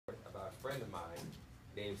friend of mine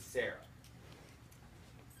named Sarah.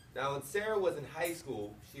 Now, when Sarah was in high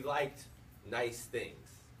school, she liked nice things,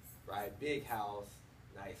 right? Big house,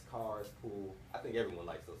 nice cars, pool. I think everyone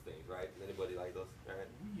likes those things, right? Does anybody like those? All right?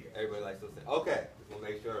 Yeah. Everybody likes those things. Okay, just want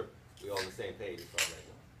to make sure we're all on the same page as far as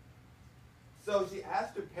that goes. So she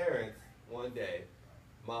asked her parents one day,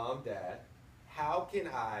 Mom, Dad, how can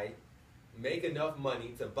I make enough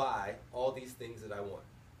money to buy all these things that I want?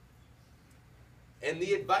 And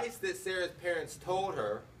the advice that Sarah's parents told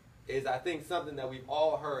her is, I think, something that we've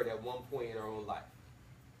all heard at one point in our own life.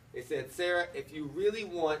 They said, Sarah, if you really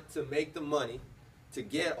want to make the money to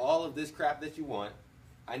get all of this crap that you want,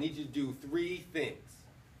 I need you to do 3 things.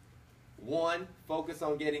 1, focus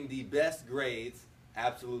on getting the best grades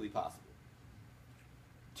absolutely possible.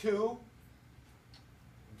 2,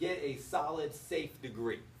 get a solid, safe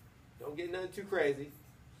degree. Don't get nothing too crazy.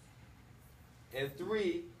 And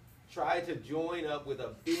 3, try to join up with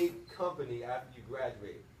a big company after you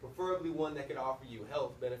graduate, preferably one that can offer you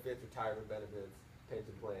health benefits, retirement benefits,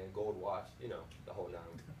 pension plan, gold watch, you know, the whole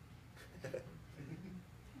 9.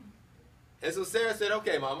 And so Sarah said,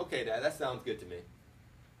 okay, Mom, okay, Dad, that sounds good to me.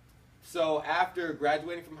 So after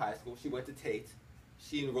graduating from high school, she went to Tate.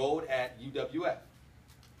 She enrolled at UWF.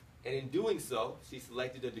 And in doing so, she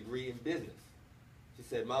selected a degree in business. She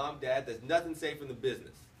said, Mom, Dad, there's nothing safe in the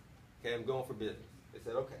business. Okay, I'm going for business. They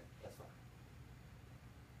said, okay, that's fine.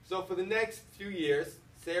 So for the next few years,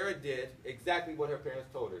 Sarah did exactly what her parents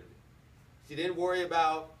told her to do. She didn't worry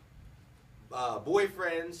about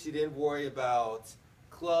boyfriends. She didn't worry about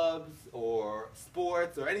clubs or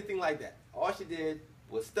sports or anything like that. All she did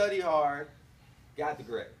was study hard, got the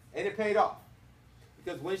grades. And it paid off.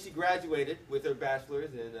 Because when she graduated with her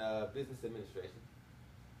bachelor's in business administration,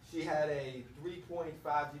 she had a 3.5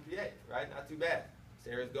 GPA, right? Not too bad.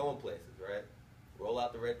 Sarah's going places, right? Roll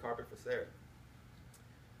out the red carpet for Sarah.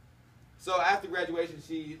 So after graduation,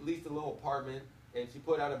 she leased a little apartment, and she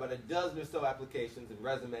put out about a dozen or so applications and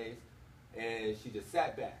resumes, and she just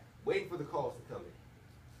sat back, waiting for the calls to come in.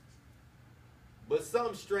 But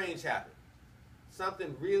something strange happened.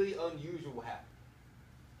 Something really unusual happened.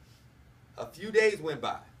 A few days went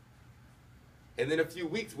by, and then a few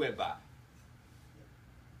weeks went by,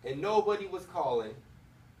 and nobody was calling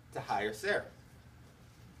to hire Sarah.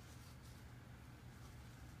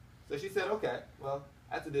 So she said, okay, well,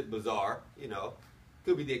 that's a bit bizarre, you know.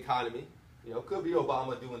 Could be the economy, you know, could be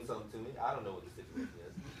Obama doing something to me. I don't know what the situation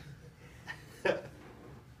is.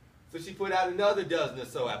 So she put out another dozen or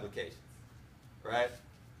so applications, right?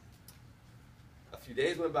 A few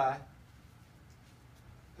days went by.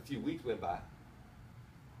 A few weeks went by.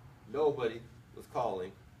 Nobody was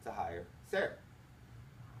calling to hire Sarah.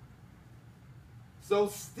 So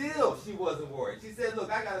still she wasn't worried. She said,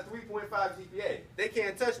 look, I got a 3.5 GPA. They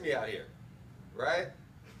can't touch me out here, right?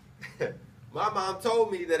 My mom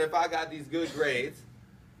told me that if I got these good grades,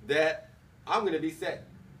 that I'm going to be set.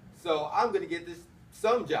 So I'm going to get this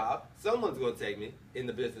some job. Someone's going to take me in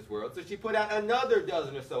the business world. So she put out another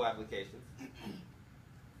dozen or so applications.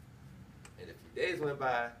 And a few days went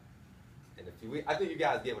by, and a few weeks. I think you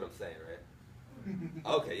guys get what I'm saying,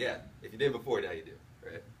 right? Okay, yeah. If you did before, now you do,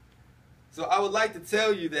 right? So I would like to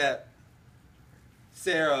tell you that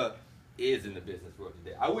Sarah is in the business world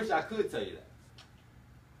today. I wish I could tell you that.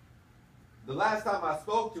 The last time I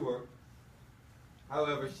spoke to her,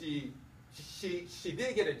 however, she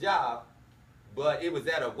did get a job, but it was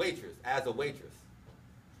as a waitress,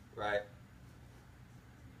 right?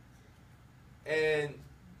 And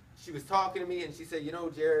she was talking to me, and she said, you know,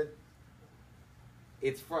 Jared,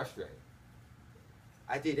 it's frustrating.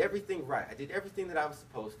 I did everything right. I did everything that I was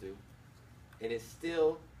supposed to, and it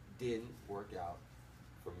still didn't work out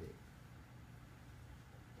for me.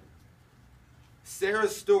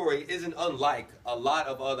 Sarah's story isn't unlike a lot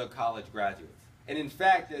of other college graduates. And in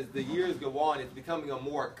fact, as the years go on, it's becoming a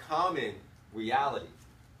more common reality.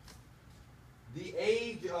 The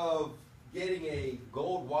age of getting a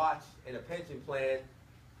gold watch and a pension plan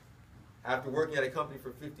after working at a company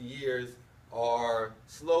for 50 years are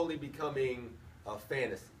slowly becoming a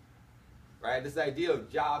fantasy, right? This idea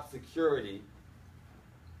of job security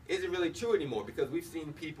isn't really true anymore, because we've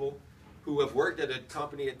seen people who have worked at a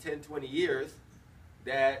company at 10, 20 years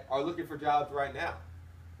that are looking for jobs right now,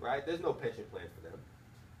 right? There's no pension plan for them.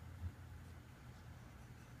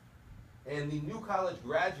 And the new college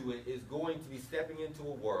graduate is going to be stepping into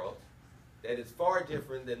a world that is far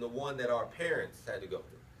different than the one that our parents had to go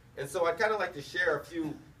through. And so I'd kind of like to share a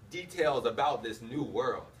few details about this new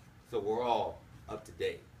world so we're all up to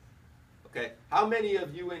date. Okay? How many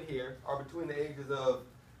of you in here are between the ages of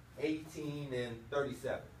 18 and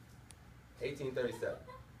 37? 18, 37.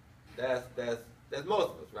 That's most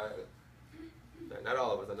of us, right? Not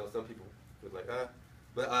all of us. I know some people was like,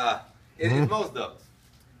 but it's most of us.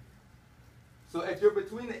 So if you're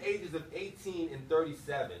between the ages of 18 and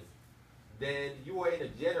 37, then you are in a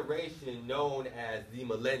generation known as the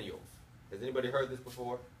millennials. Has anybody heard this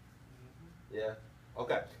before? Yeah?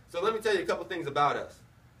 Okay. So let me tell you a couple things about us.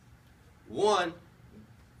 One,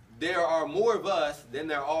 there are more of us than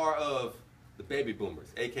there are of the baby boomers,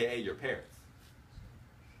 a.k.a. your parents.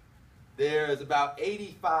 There's about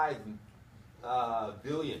 85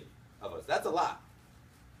 billion of us. That's a lot.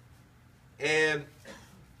 And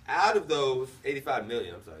out of those 85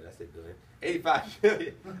 million, I'm sorry, did I say billion? 85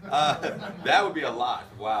 billion. That would be a lot.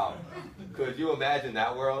 Wow. Could you imagine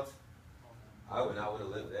that world? I would not want to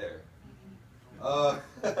live there.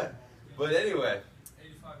 But anyway.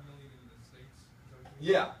 85 million in the States?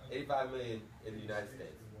 Yeah, 85 million in the United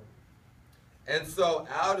States. And so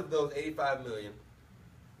out of those 85 million,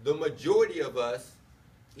 the majority of us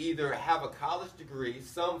either have a college degree,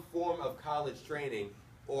 some form of college training,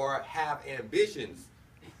 or have ambitions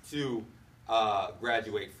to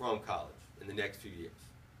graduate from college in the next few years.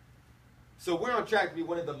 So we're on track to be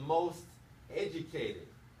one of the most educated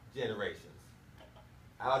generations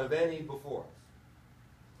out of any before us.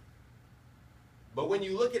 But when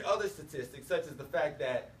you look at other statistics, such as the fact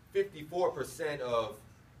that 54% of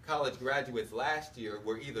college graduates last year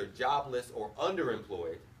were either jobless or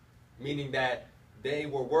underemployed, meaning that they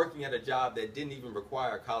were working at a job that didn't even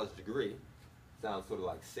require a college degree, sounds sort of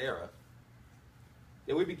like Sarah,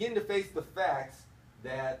 then we begin to face the facts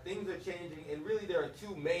that things are changing, and really there are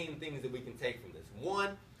two main things that we can take from this.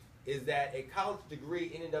 One is that a college degree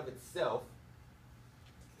in and of itself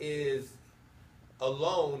is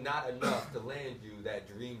alone not enough to land you that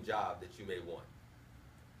dream job that you may want.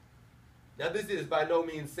 Now, this is by no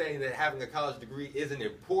means saying that having a college degree isn't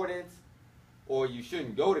important or you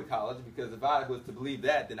shouldn't go to college, because if I was to believe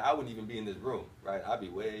that, then I wouldn't even be in this room, right? I'd be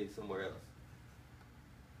way somewhere else.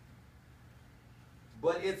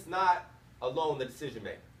 But it's not alone the decision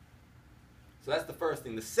maker. So that's the first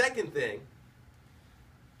thing. The second thing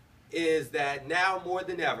is that now more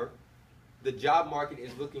than ever, the job market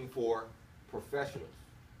is looking for professionals.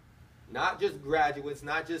 Not just graduates,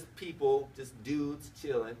 not just people, just dudes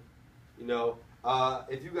chilling. You know,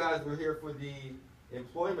 if you guys were here for the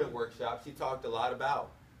employment workshop, she talked a lot about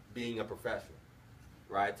being a professional,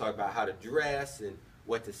 right? Talked about how to dress and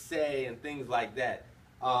what to say and things like that.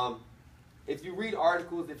 If you read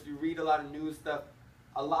articles, if you read a lot of news stuff,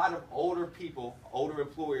 a lot of older people, older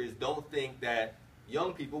employers don't think that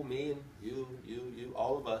young people, me and you,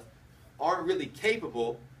 all of us, aren't really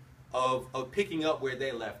capable of picking up where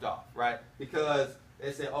they left off, right? Because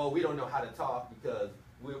they say, oh, we don't know how to talk because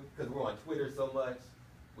we're on Twitter so much.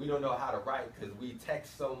 We don't know how to write because we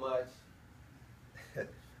text so much.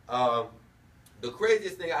 The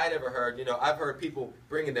craziest thing I'd ever heard, you know, I've heard people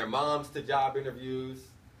bringing their moms to job interviews.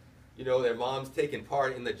 You know, their mom's taking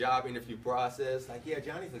part in the job interview process. Like, yeah,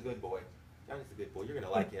 Johnny's a good boy. Johnny's a good boy. You're going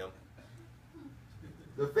to like him.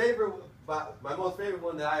 My most favorite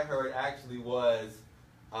one that I heard actually was,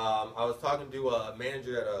 I was talking to a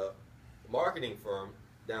manager at a marketing firm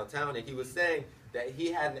downtown, and he was saying that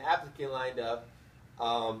he had an applicant lined up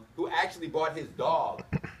who actually brought his dog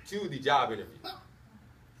to the job interview.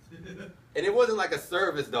 And it wasn't like a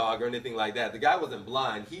service dog or anything like that. The guy wasn't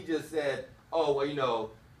blind. He just said, oh, well, you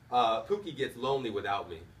know, Pookie gets lonely without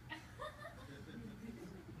me.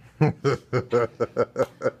 Let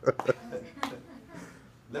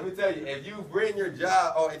me tell you, if you bring your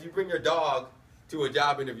dog to a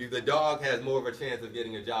job interview, the dog has more of a chance of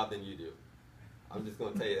getting a job than you do. I'm just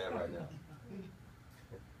going to tell you that right now.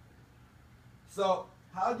 So,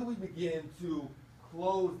 how do we begin to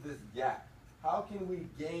close this gap? How can we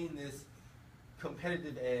gain this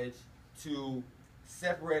competitive edge to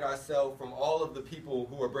separate ourselves from all of the people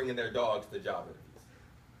who are bringing their dogs to job interviews?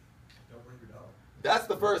 Don't bring your dog. That's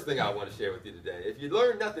the first thing I want to share with you today. If you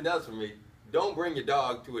learn nothing else from me, don't bring your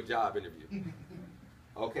dog to a job interview.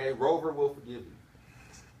 Okay? Rover will forgive you.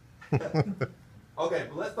 Okay,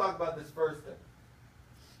 but let's talk about this first thing.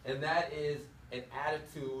 And that is an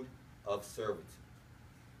attitude of servitude.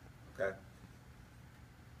 Okay?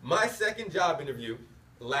 My second job interview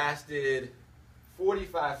lasted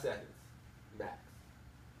 45 seconds max.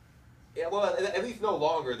 Yeah, well, at least no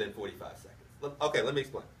longer than 45 seconds. Okay, let me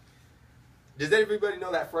explain. Does everybody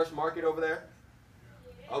know that Fresh Market over there?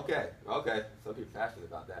 Yeah. Okay. Some people are passionate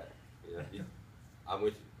about that. Yeah, I'm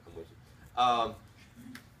with you.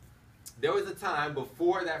 There was a time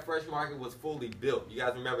before that Fresh Market was fully built. You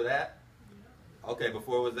guys remember that? Okay,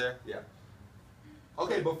 before it was there? Yeah.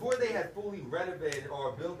 Okay, before they had fully renovated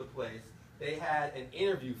or built the place, they had an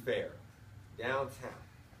interview fair downtown.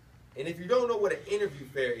 And if you don't know what an interview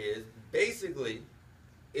fair is, basically,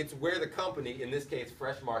 it's where the company, in this case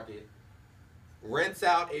Fresh Market, rents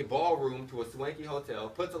out a ballroom to a swanky hotel,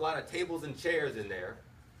 puts a lot of tables and chairs in there,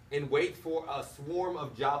 and wait for a swarm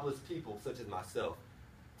of jobless people, such as myself,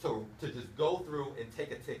 to just go through and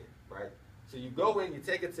take a ticket, right? So you go in, you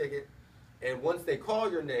take a ticket, and once they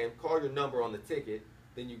call your name, call your number on the ticket,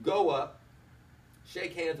 then you go up,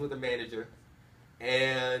 shake hands with the manager,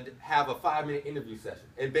 and have a 5-minute interview session.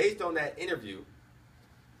 And based on that interview,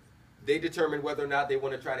 they determine whether or not they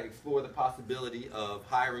want to try to explore the possibility of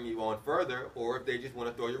hiring you on further, or if they just want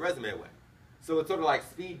to throw your resume away. So it's sort of like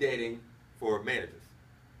speed dating for managers.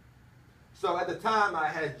 So at the time, I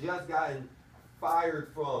had just gotten fired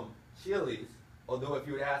from Chili's, although if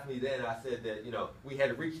you had asked me then, I said that, you know, we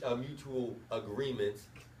had reached a mutual agreement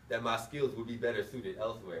that my skills would be better suited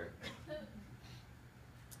elsewhere.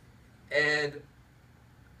 And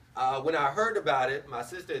when I heard about it, my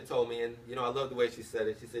sister had told me, and you know, I love the way she said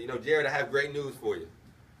it. She said, you know, Jared, I have great news for you.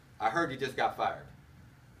 I heard you just got fired.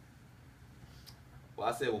 Well,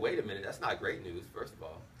 I said, well, wait a minute, that's not great news, first of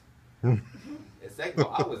all. And second of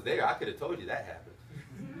all, I was there. I could have told you that happened.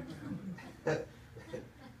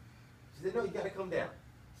 She said, no, you got to come down.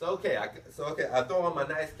 So okay, I throw on my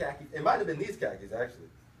nice khakis. It might have been these khakis, actually.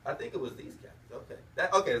 I think it was these khakis.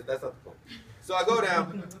 Okay, that's not the point. So I go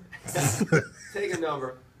down, take a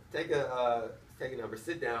number,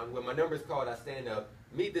 sit down. When my number's called, I stand up,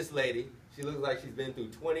 meet this lady. She looks like she's been through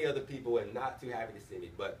 20 other people and not too happy to see me.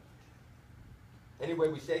 But anyway,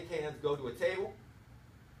 we shake hands, go to a table,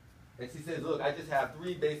 and she says, look, I just have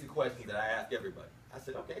 3 basic questions that I ask everybody. I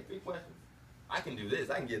said, okay, 3 questions. I can do this.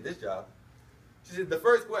 I can get this job. She said, the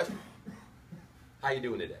first question, how you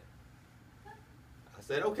doing today? I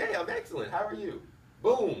said, okay, I'm excellent. How are you?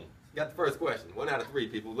 Boom. Got the first question. 1 out of 3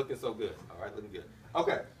 people. Looking so good. All right, looking good.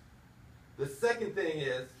 Okay. The second thing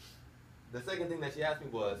that she asked me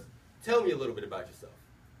was, tell me a little bit about yourself.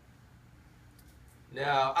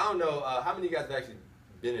 Now, I don't know, how many of you guys have actually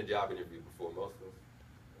been in a job interview before? Most of us?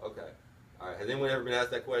 Okay. All right. Has anyone ever been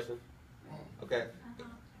asked that question? Okay.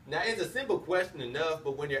 Now, it's a simple question enough,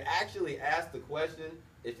 but when you're actually asked the question,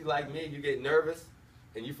 if you're like me, you get nervous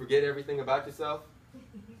and you forget everything about yourself,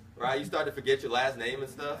 right? You start to forget your last name and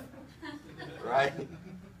stuff, right?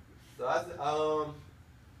 So I said,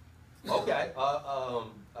 okay,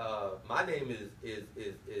 my name is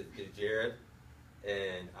Jared,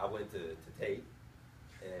 and I went to Tate,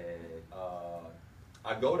 and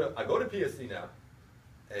I go to PSC now,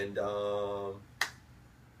 and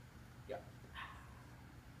yeah.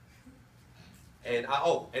 And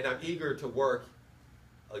I'm eager to work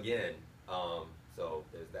again. So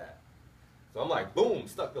there's that. So I'm like, boom,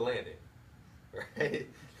 stuck the landing, right?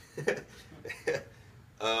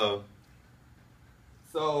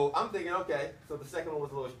 So I'm thinking, okay. So the second one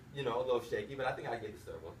was a little shaky, but I think I get the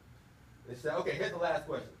third one. And she said, okay, here's the last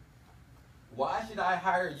question. Why should I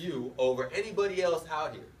hire you over anybody else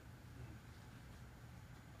out here?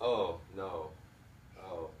 Oh no.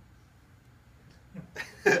 Oh.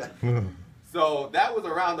 So that was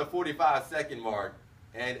around the 45-second mark,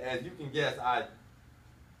 and as you can guess, I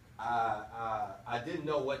didn't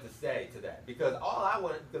know what to say to that because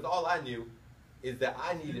all I knew is that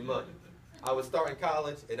I needed money. I was starting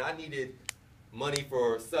college, and I needed money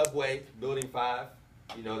for Subway, Building 5.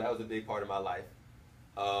 You know, that was a big part of my life.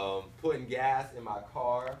 Putting gas in my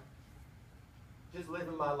car, just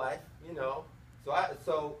living my life. You know.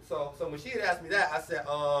 So when she had asked me that, I said,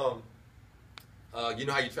 you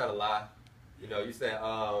know how you try to lie. You know, you say,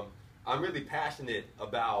 I'm really passionate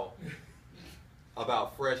about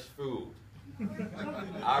fresh food.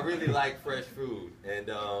 I really like fresh food, and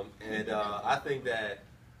I think that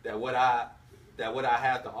what I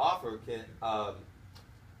have to offer can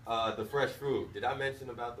the fresh food. Did I mention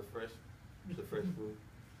about the fresh food?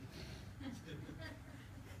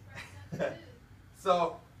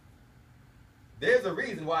 So there's a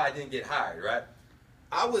reason why I didn't get hired, right?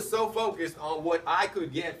 I was so focused on what I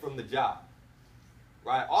could get from the job.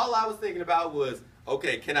 Right? All I was thinking about was,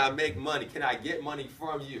 okay, can I make money? Can I get money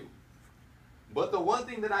from you? But the one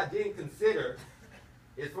thing that I didn't consider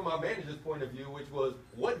is from our manager's point of view, which was,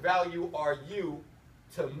 what value are you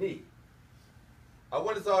to me? I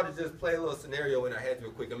want us all to just play a little scenario in our heads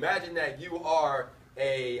real quick. Imagine that you are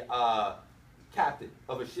a captain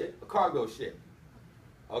of a ship, a cargo ship.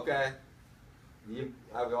 Okay?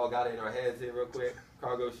 Have we all got it in our heads here real quick?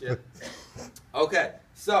 Cargo ship. Okay,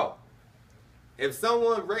 so if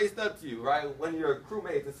someone raced up to you, right, one of your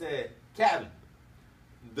crewmates and said, Captain,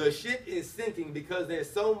 the ship is sinking because there's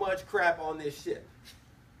so much crap on this ship.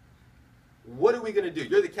 What are we going to do?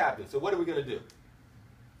 You're the captain, so what are we going to do?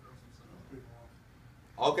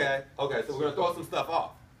 Okay, okay, so we're going to throw some stuff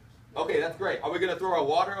off. Okay, that's great. Are we going to throw our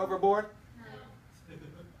water overboard? No.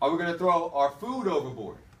 Are we going to throw our food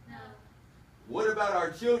overboard? No. What about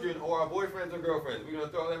our children or our boyfriends or girlfriends? We're going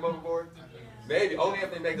to throw them overboard? Maybe, only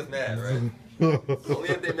if they make us mad, right? Only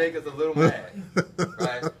if they make us a little mad,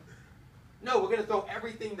 right? No, we're going to throw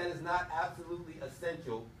everything that is not absolutely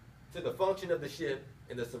essential to the function of the ship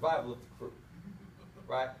and the survival of the crew,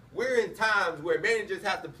 right? We're in times where managers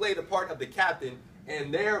have to play the part of the captain,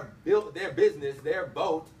 and their business, their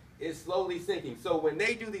boat, is slowly sinking. So when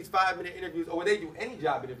they do these 5-minute interviews, or when they do any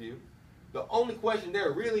job interview, the only question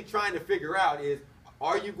they're really trying to figure out is,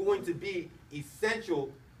 are you going to be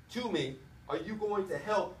essential to me? Are you going to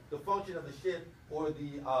help the function of the ship or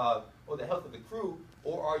the health of the crew,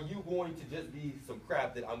 or are you going to just be some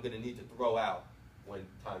crap that I'm going to need to throw out when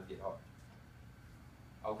times get hard?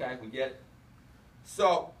 Okay, we get it?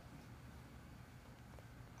 So,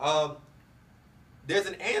 there's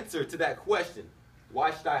an answer to that question.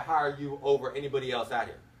 Why should I hire you over anybody else out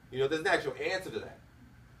here? You know, there's an actual answer to that.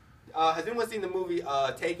 Has anyone seen the movie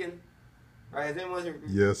Taken? Right? Has anyone seen?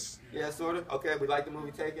 Yes. Yeah, sort of. Okay, we like the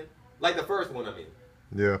movie Taken. Like the first one, I mean.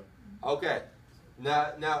 Yeah. Okay.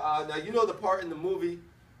 Now, you know the part in the movie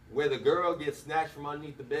where the girl gets snatched from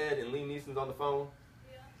underneath the bed and Liam Neeson's on the phone?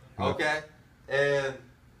 Yeah. Okay. And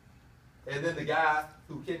then the guy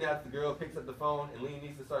who kidnaps the girl picks up the phone and Liam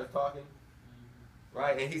Neeson starts talking.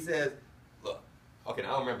 Right? And he says, look, okay, now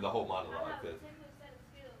I don't remember the whole monologue.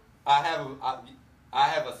 I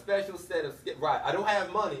have a special set of skills. Right. I don't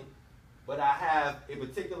have money, but I have a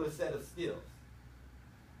particular set of skills.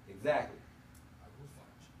 Exactly.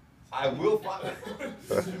 I will find you.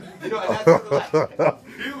 You know, and that's just like,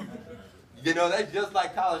 you know, that's just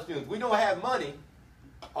like college students. We don't have money,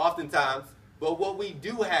 oftentimes, but what we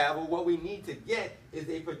do have, or what we need to get, is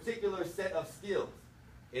a particular set of skills.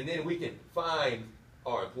 And then we can find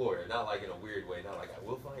our employer, not like in a weird way, not like I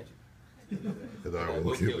will find you. And I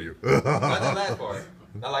will kill you. Not that last part.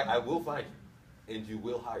 Not like I will find you, and you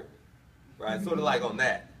will hire me. Right? Sort of like on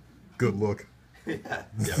that. Good look. Yeah.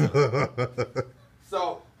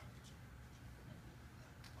 So,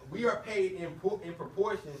 we are paid in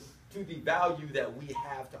proportion to the value that we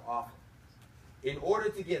have to offer. In order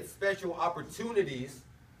to get special opportunities,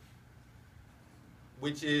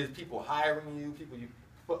 which is people hiring you, people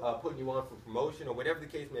putting you on for promotion, or whatever the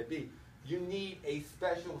case may be, you need a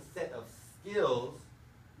special set of skills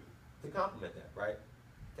to complement that, right?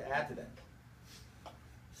 To add to that.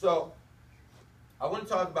 So, I want to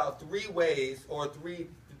talk about 3 ways, or three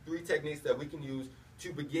techniques that we can use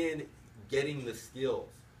to begin getting the skills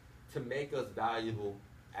to make us valuable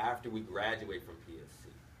after we graduate from PSC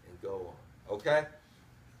and go on. Okay?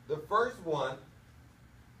 The first one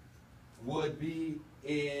would be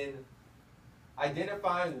in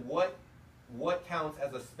identifying what counts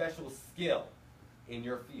as a special skill in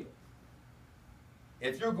your field.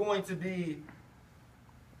 If you're going to be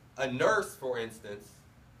a nurse, for instance,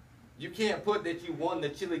 you can't put that you won the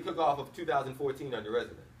chili cook-off of 2014 on your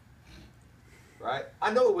resume. Right?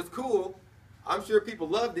 I know it was cool. I'm sure people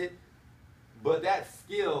loved it, but that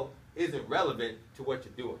skill isn't relevant to what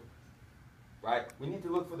you're doing. Right? We need to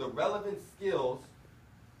look for the relevant skills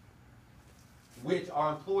which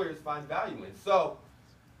our employers find value in. So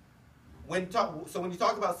when you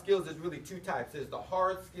talk about skills, there's really 2 types. There's the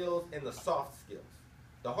hard skills and the soft skills.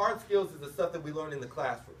 The hard skills is the stuff that we learn in the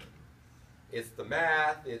classroom. It's the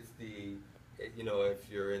math, it's the, you know, if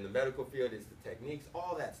you're in the medical field, it's the techniques,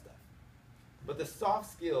 all that stuff. But the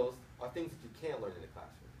soft skills are things that you can't learn in the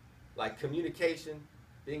classroom. Like communication,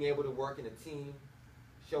 being able to work in a team,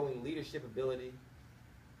 showing leadership ability.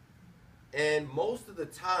 And most of the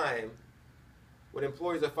time, what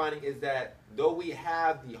employers are finding is that though we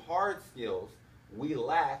have the hard skills, we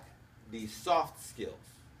lack the soft skills.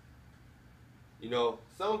 You know,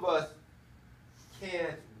 some of us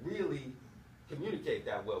can't really communicate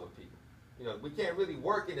that well with people. You know, we can't really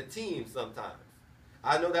work in a team sometimes.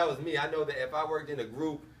 I know that was me. I know that if I worked in a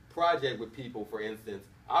group project with people, for instance,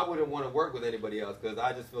 I wouldn't want to work with anybody else because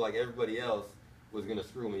I just feel like everybody else was going to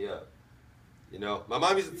screw me up. You know, my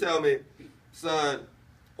mom used to tell me, son,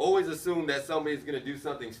 always assume that somebody's going to do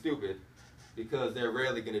something stupid because they're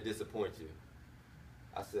rarely going to disappoint you.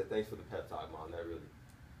 I said, thanks for the pep talk, Mom. That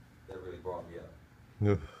really brought me up.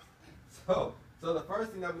 Yeah. So the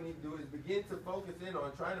first thing that we need to do is begin to focus in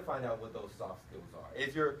on trying to find out what those soft skills are.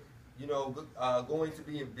 If you're, you know, going to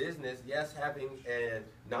be in business, yes, having a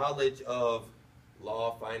knowledge of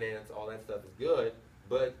law, finance, all that stuff is good,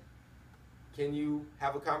 but can you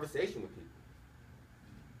have a conversation with people?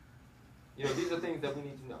 You know, these are things that we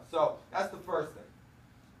need to know. So that's the first thing.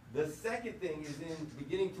 The second thing is in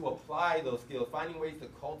beginning to apply those skills, finding ways to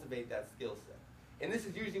cultivate that skill set. And this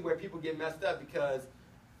is usually where people get messed up because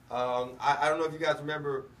I don't know if you guys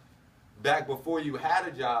remember back before you had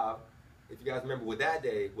a job, if you guys remember what that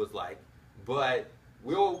day was like, but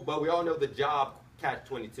we all know the job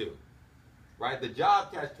catch-22, right? The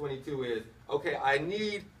job catch-22 is, okay, I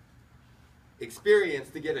need experience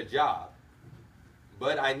to get a job,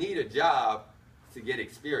 but I need a job to get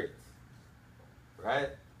experience, right?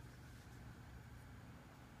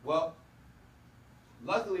 Well,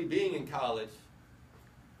 luckily being in college,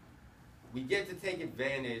 we get to take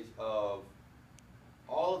advantage of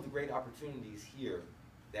all of the great opportunities here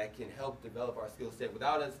that can help develop our skill set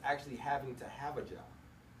without us actually having to have a job.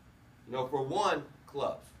 You know, for one,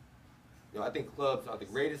 clubs. You know, I think clubs are the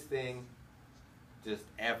greatest thing just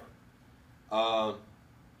ever.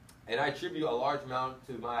 And I attribute a large amount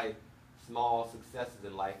to my small successes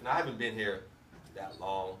in life. And I haven't been here that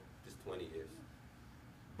long, just 20 years.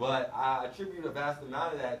 But I attribute a vast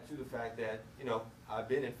amount of that to the fact that, you know, I've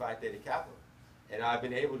been in Phi Theta Kappa. And I've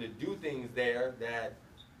been able to do things there that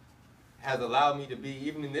has allowed me to be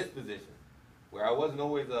even in this position, where I wasn't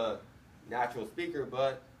always a natural speaker,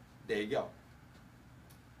 but there you go.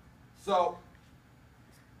 So,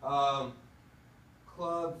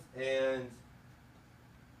 clubs and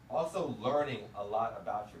also learning a lot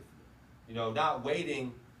about your field. You know, not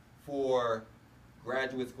waiting for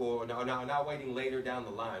graduate school, not waiting later down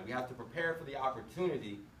the line. We have to prepare for the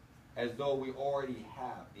opportunity as though we already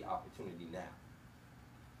have the opportunity now.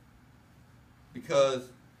 Because,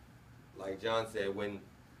 like John said, when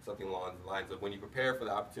something along the lines of when you prepare for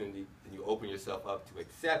the opportunity, then you open yourself up to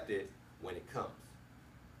accept it when it comes.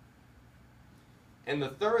 And the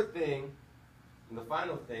third thing, and the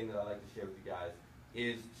final thing that I'd like to share with you guys,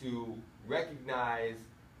 is to recognize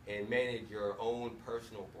and manage your own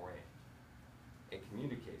personal brand and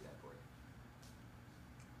communicate that brand.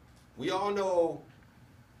 We all know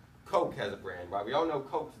Coke has a brand, right? We all know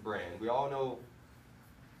Coke's brand. We all know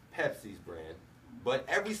Pepsi's brand. But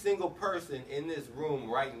every single person in this room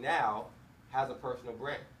right now has a personal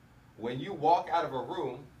brand. When you walk out of a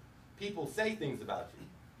room, people say things about you,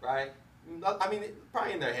 right? I mean,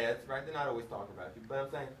 probably in their heads, right? They're not always talking about you. But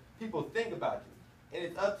I'm saying people think about you. And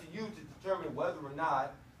it's up to you to determine whether or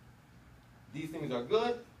not these things are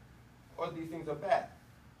good or these things are bad.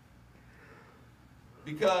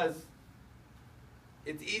 Because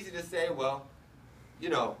it's easy to say, well, you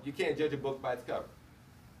know, you can't judge a book by its cover.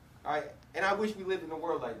 All right? And I wish we lived in a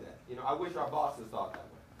world like that. You know, I wish our bosses thought that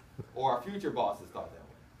way. Or our future bosses thought that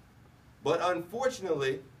way. But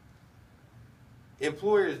unfortunately,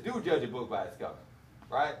 employers do judge a book by its cover.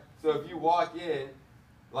 Right? So if you walk in,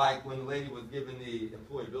 like when the lady was giving the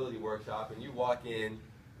employability workshop, and you walk in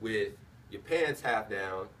with your pants half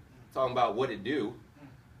down, talking about what to do,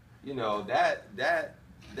 you know, that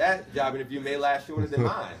job interview may last shorter than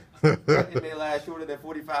mine. It may last shorter than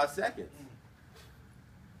 45 seconds.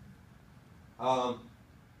 And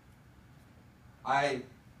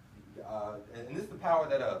this is the power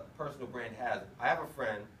that a personal brand has. I have a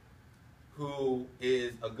friend who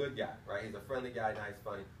is a good guy, right? He's a friendly guy, nice,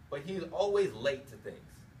 funny, but he's always late to things.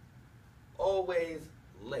 Always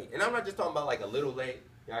late. And I'm not just talking about like a little late,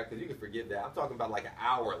 right? Because you can forgive that. I'm talking about like an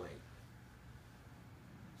hour late.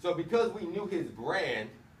 So because we knew his brand,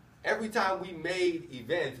 every time we made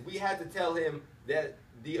events, we had to tell him that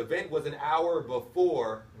the event was an hour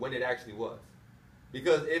before when it actually was.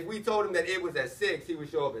 Because if we told him that it was at 6, he would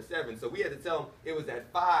show up at 7. So we had to tell him it was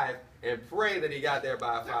at 5 and pray that he got there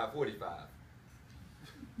by 5:45.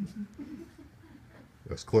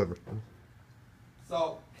 That's clever.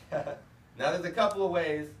 So now there's a couple of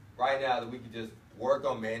ways right now that we could just work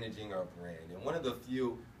on managing our brand. And one of the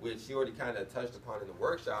few, which she already kind of touched upon in the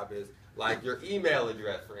workshop, is like your email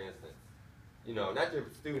address, for instance. You know, not your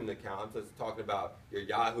student account. I'm just talking about your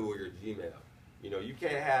Yahoo or your Gmail. You know, you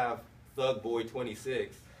can't have Thugboy26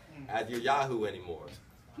 as your Yahoo anymore.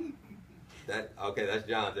 Okay, that's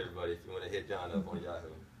John's, everybody. If you want to hit John up on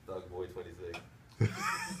Yahoo, Thugboy26.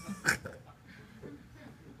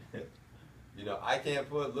 You know, I can't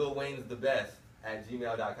put Lil Wayne's the best at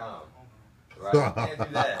gmail.com. Right? Can't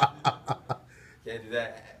do that. Can't do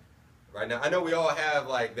that. Right now, I know we all have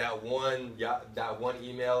like that one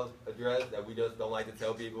email address that we just don't like to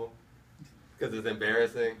tell people because it's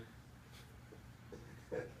embarrassing.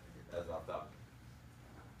 That's off topic.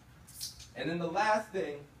 And then the last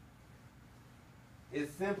thing is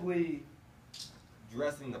simply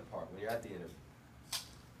dressing the part when you're at the interview.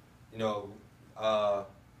 You know,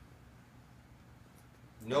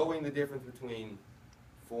 knowing the difference between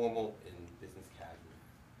formal and business casual.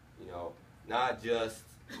 You know, not just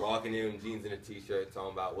walking in jeans and a t-shirt,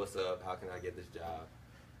 talking about what's up, how can I get this job?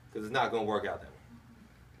 Because it's not going to work out that way.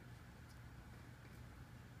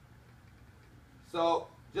 So,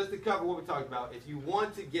 just to cover what we talked about, if you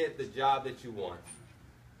want to get the job that you want,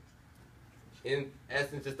 in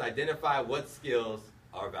essence, just identify what skills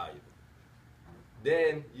are valuable.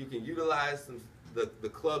 Then you can utilize the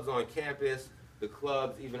clubs on campus, the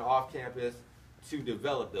clubs even off campus, to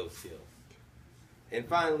develop those skills. And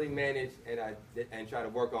finally, manage and try to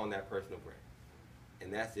work on that personal brand.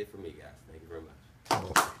 And that's it for me, guys. Thank you very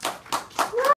much.